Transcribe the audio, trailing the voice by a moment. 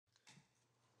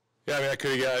Yeah, I mean, I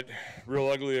could have got real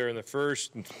ugly there in the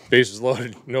first. Bases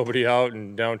loaded, nobody out,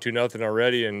 and down 2-0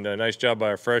 already. And a nice job by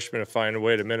our freshman to find a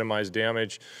way to minimize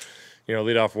damage. You know,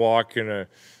 leadoff walk and a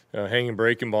hanging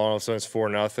breaking ball. All of a sudden it's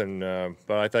 4-0.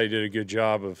 But I thought he did a good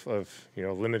job of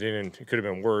limiting, and it could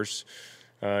have been worse.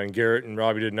 And Garrett and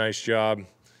Robbie did a nice job.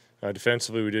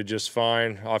 Defensively, we did just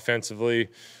fine. Offensively,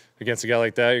 against a guy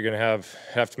like that, you're going to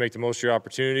have to make the most of your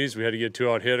opportunities. We had to get a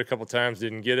 2-out hit a couple times,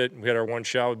 didn't get it. We had our one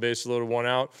shot with bases loaded, 1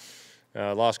 out.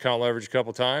 Lost count leverage a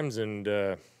couple times, and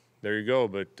there you go.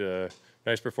 But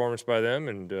nice performance by them,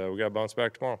 and we got to bounce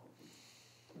back tomorrow.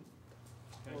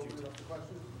 Coach,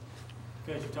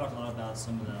 you've talked a lot about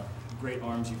some of the great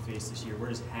arms you faced this year. Where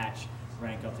does Hatch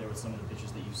rank up there with some of the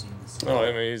pitchers that you've seen this year? Oh,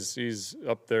 I mean, he's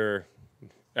up there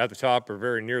at the top or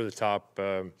very near the top.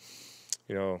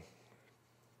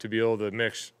 To be able to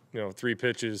mix, 3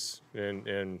 pitches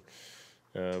and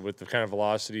with the kind of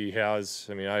velocity he has.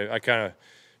 I mean, I kind of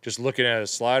just looking at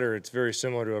his slider, it's very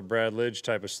similar to a Brad Lidge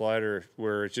type of slider,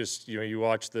 where it's just you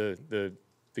watch the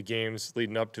games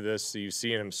leading up to this, so you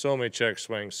see him so many check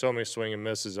swings, so many swing and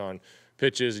misses on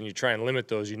pitches, and you try and limit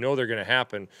those. You know they're going to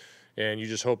happen, and you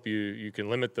just hope you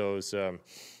can limit those.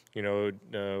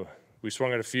 We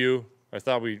swung at a few. I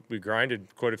thought we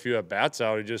grinded quite a few at bats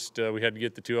out. It just we had to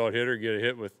get the 2-out hitter, get a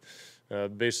hit with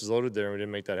bases loaded there, and we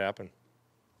didn't make that happen.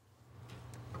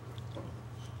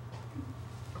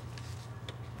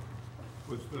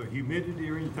 Was the humidity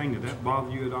or anything, did that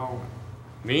bother you at all?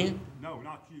 Me? No,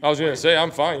 not you. I was going to say I'm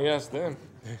fine. Yes, them.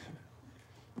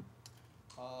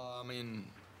 I mean,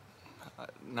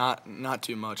 not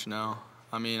too much, no.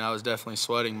 I mean, I was definitely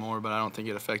sweating more, but I don't think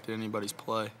it affected anybody's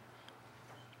play.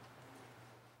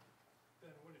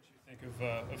 What did you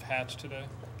think of Hatch today?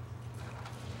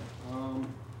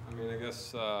 I mean, I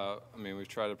guess we've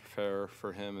tried to prepare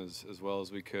for him as well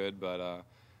as we could, but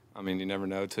I mean, you never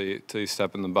know till you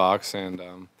step in the box. And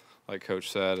like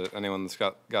Coach said, anyone that's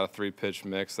got a 3-pitch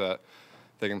mix that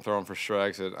they can throw him for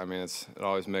strikes, it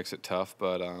always makes it tough.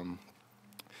 But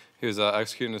he was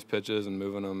executing his pitches and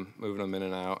moving them in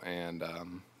and out, and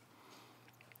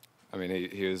I mean,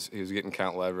 he was getting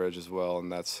count leverage as well, and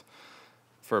that's,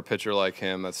 for a pitcher like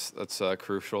him, that's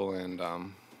crucial. And I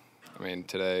mean,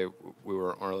 today we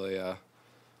weren't really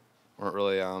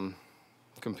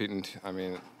competing. I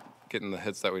mean, getting the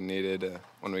hits that we needed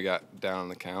when we got down on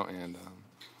the count, and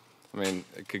I mean,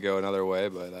 it could go another way,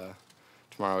 but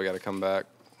tomorrow we got to come back.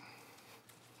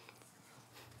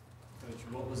 Coach,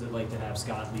 what was it like to have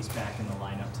Scott at least back in the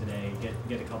lineup today,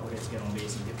 get a couple hits, get on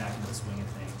base, and get back into the swing of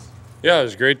things? Yeah, it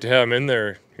was great to have him in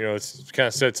there. It kind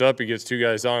of sets up. He gets 2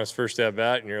 guys on his first at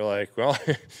bat, and you're like, well,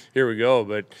 here we go.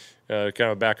 But kind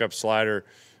of a backup slider,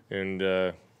 and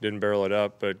didn't barrel it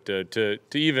up. But to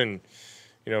even,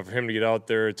 for him to get out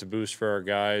there, it's a boost for our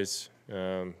guys.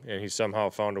 And he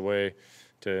somehow found a way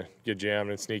to get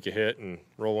jammed and sneak a hit and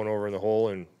roll one over in the hole.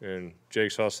 And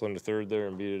Jake's hustling to third there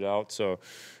and beat it out. So,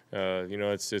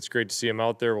 it's great to see him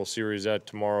out there. We'll see where he's at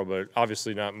tomorrow, but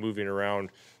obviously not moving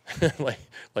around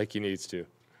like he needs to. Is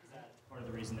that part of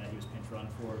the reason that he was pinch run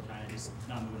for, kind of just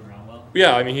not moving around well?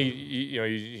 Yeah, I mean,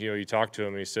 you talk to him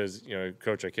and he says,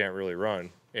 Coach, I can't really run.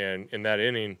 And in that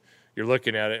inning, you're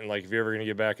looking at it and like, if you're ever going to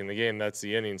get back in the game, that's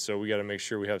the inning. So we got to make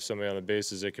sure we have somebody on the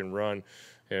bases that can run.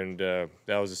 And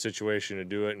that was a situation to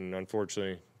do it. And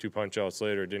unfortunately, 2 punch outs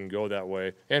later, it didn't go that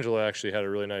way. Angela actually had a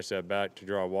really nice at bat to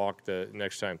draw a walk the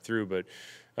next time through. But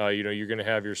you're going to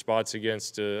have your spots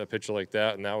against a pitcher like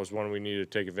that, and that was one we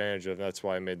needed to take advantage of. That's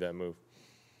why I made that move.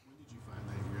 When did you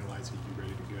finally realize he'd be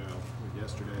ready to go?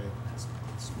 Yesterday,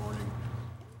 this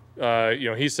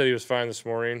morning? He said he was fine this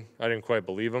morning. I didn't quite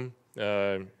believe him.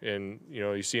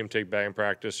 You see him take batting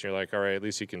practice, and you're like, all right, at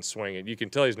least he can swing it. You can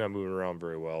tell he's not moving around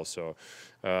very well. So,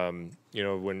 when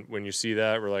you see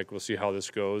that, we're like, we'll see how this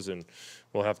goes, and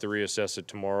we'll have to reassess it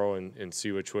tomorrow and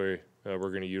see which way we're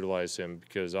going to utilize him,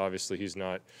 because obviously he's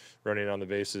not running on the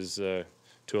bases to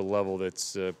a level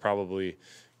that's probably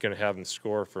going to have him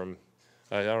score from.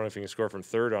 I don't know if he can score from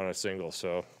third on a single,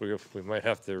 so we might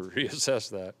have to reassess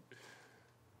that.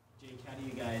 Jake, how do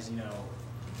you guys,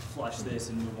 flush this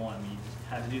and move on? I mean, you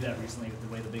had to do that recently with the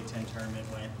way the Big Ten tournament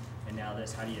went, and now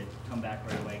this. How do you come back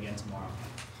right away again tomorrow?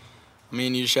 I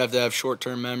mean, you just have to have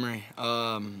short-term memory.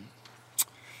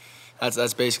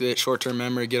 That's basically it. Short-term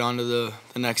memory. Get on to the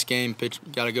next game. Pitch.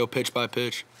 Got to go pitch by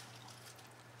pitch.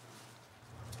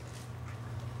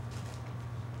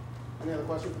 Any other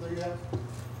questions for you guys?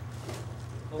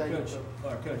 Coach,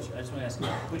 I just want to ask you,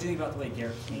 what do you think about the way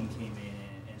Garrett King came in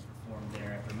and performed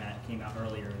there after Matt came out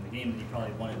earlier in the game that he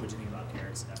probably wanted? What do you think about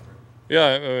Garrett's effort? Yeah,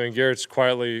 I mean, Garrett's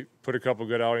quietly put a couple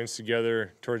good outings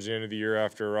together towards the end of the year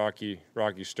after a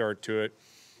rocky start to it.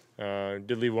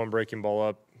 Did leave one breaking ball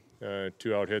up,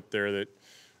 2 out hit there that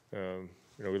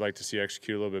we'd like to see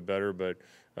execute a little bit better. But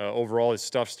overall, his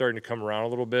stuff's starting to come around a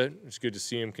little bit. It's good to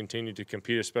see him continue to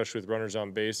compete, especially with runners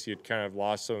on base. He had kind of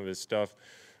lost some of his stuff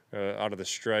out of the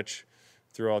stretch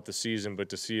throughout the season, but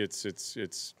to see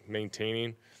it's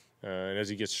maintaining, and as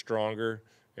he gets stronger,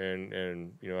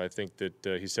 and I think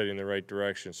that he's heading in the right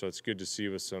direction. So it's good to see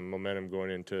with some momentum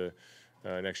going into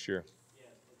next year. Yeah.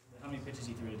 How many pitches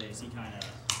he threw today? Is he kind of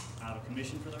out of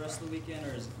commission for the rest of the weekend,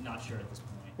 or is not sure at this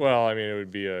point? Well, I mean, it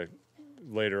would be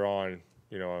later on.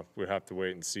 We'd have to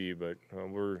wait and see, but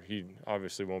he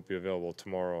obviously won't be available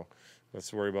tomorrow.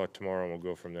 Let's worry about tomorrow, and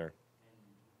we'll go from there.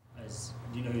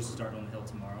 Do you know who's starting on the hill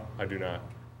tomorrow? I do not.